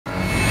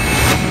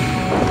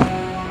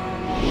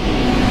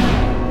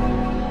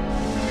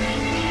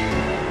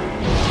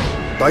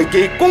大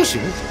家广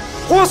成，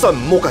华山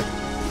魔界，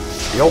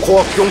辽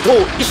阔疆土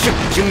一息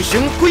精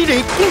神瑰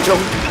丽坚强，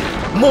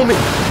魔命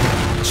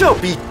彻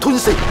被吞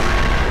噬。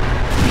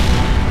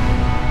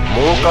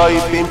魔界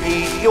便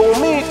被妖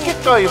魅结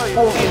界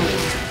封印，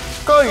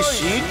盖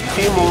时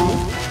天门，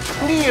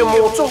你的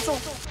魔族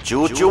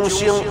就将成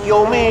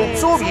妖魅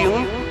祖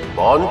名，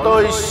万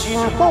代神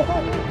福。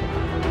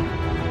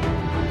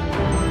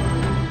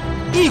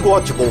以我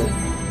一步，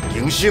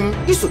凝心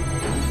一瞬，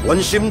完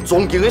成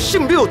庄敬的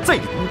圣庙再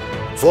临，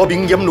抓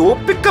命阎罗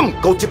必敢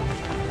交集，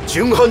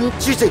情恨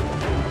之际。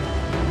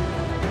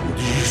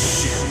你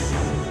是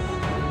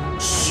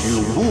小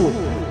我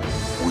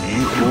为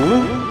何？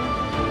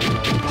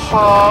哈！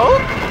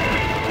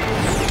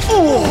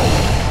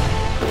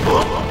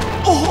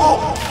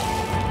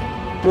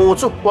魔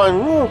族万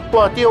物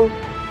挂掉，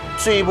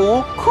罪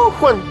无可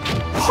犯。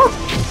哈！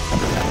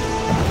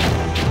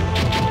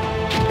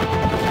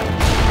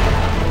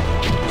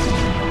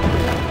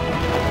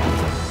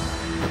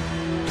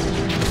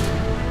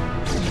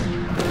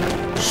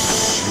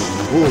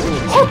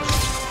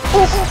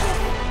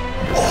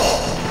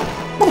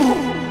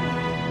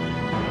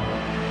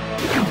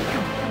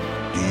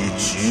你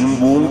竟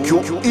妄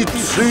求一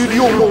切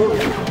了吗？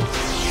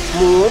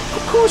莫不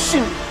可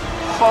信！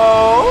哈！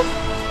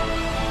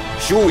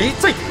修为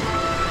再提，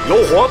妖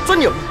华转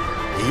念，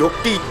地狱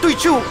地对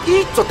手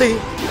已绝地。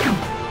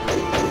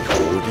可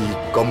你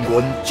甘愿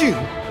这样？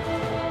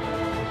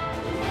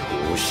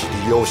可是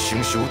你要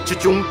承受这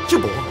种折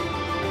磨。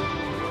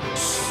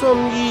三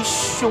义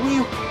上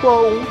有霸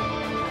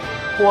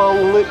王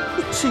的一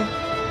切，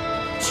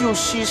就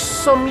是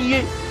三义的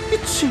一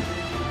切。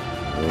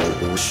我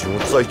无想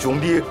再从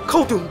你的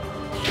口中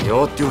听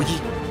到伊。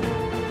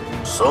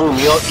生命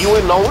因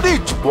为闹你一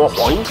盘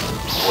还，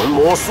本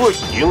魔术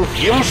应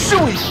行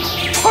胜利。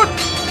哈！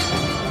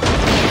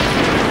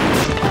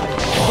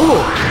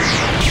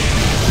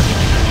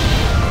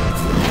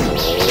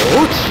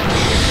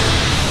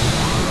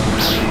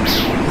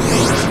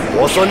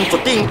华山决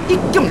定一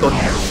剑断，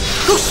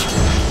可是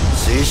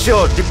写下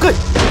立界。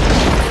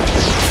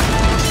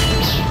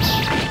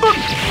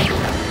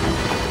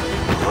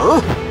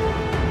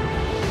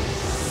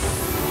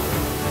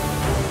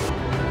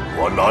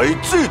原来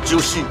这就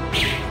是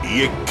伊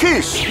的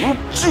克星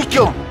之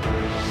剑。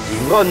平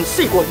安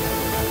世界，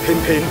偏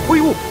偏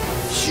飞舞，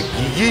是伊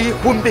的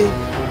分命。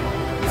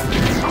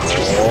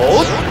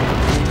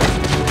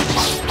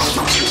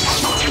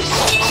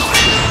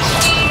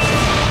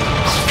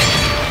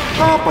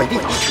打败你，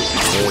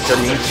我将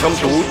你强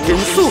夺剑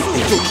术地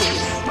主。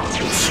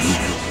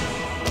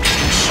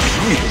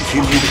你天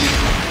命。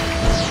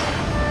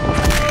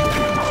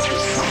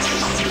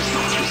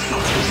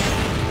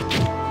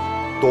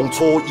当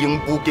初因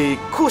不计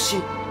可惜，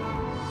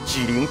只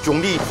能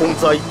将你放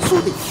在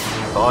此地。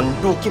但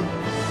如今，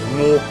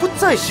我不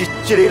再是一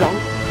个人，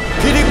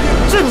霹雳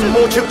战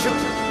魔策。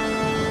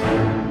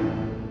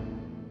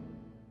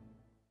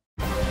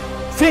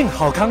Fan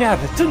好康 App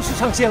正式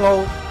上线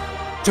喽！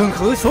整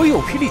合所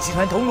有霹雳集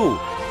团通路，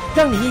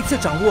让你一次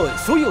掌握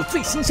所有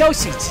最新消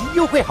息及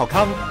优惠好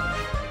康。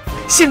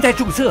现在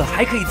注册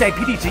还可以在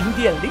霹雳直营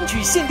店领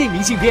取限定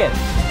明信片。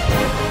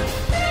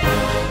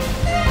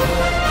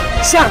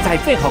下载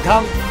Fan好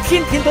康，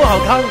天天都好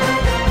康。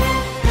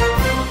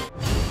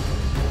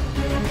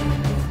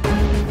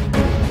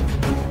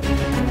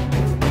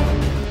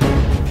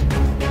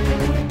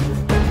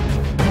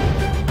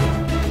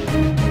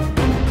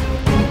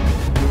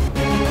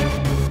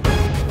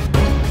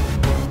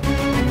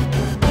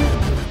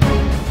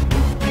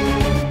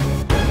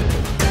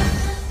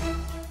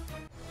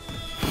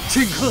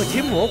庆贺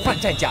天魔换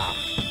战甲，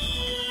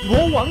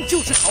魔王就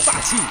是好把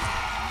戏。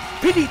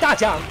霹雳大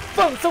奖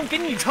放送给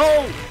你抽！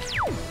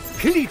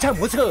霹雳战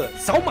魔策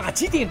扫码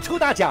集点抽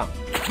大奖，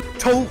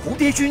抽蝴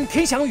蝶君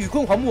天翔与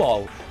棍皇木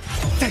偶，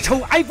再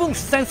抽 iPhone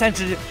 13 3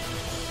只，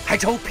还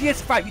抽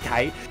PS5 1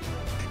台，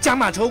加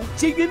码抽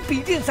捷源笔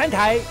电3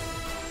台。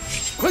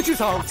快去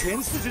扫全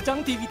40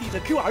张 DVD 的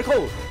QR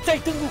code，再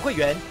登录会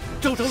员，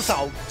周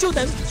扫就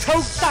能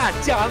抽大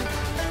奖。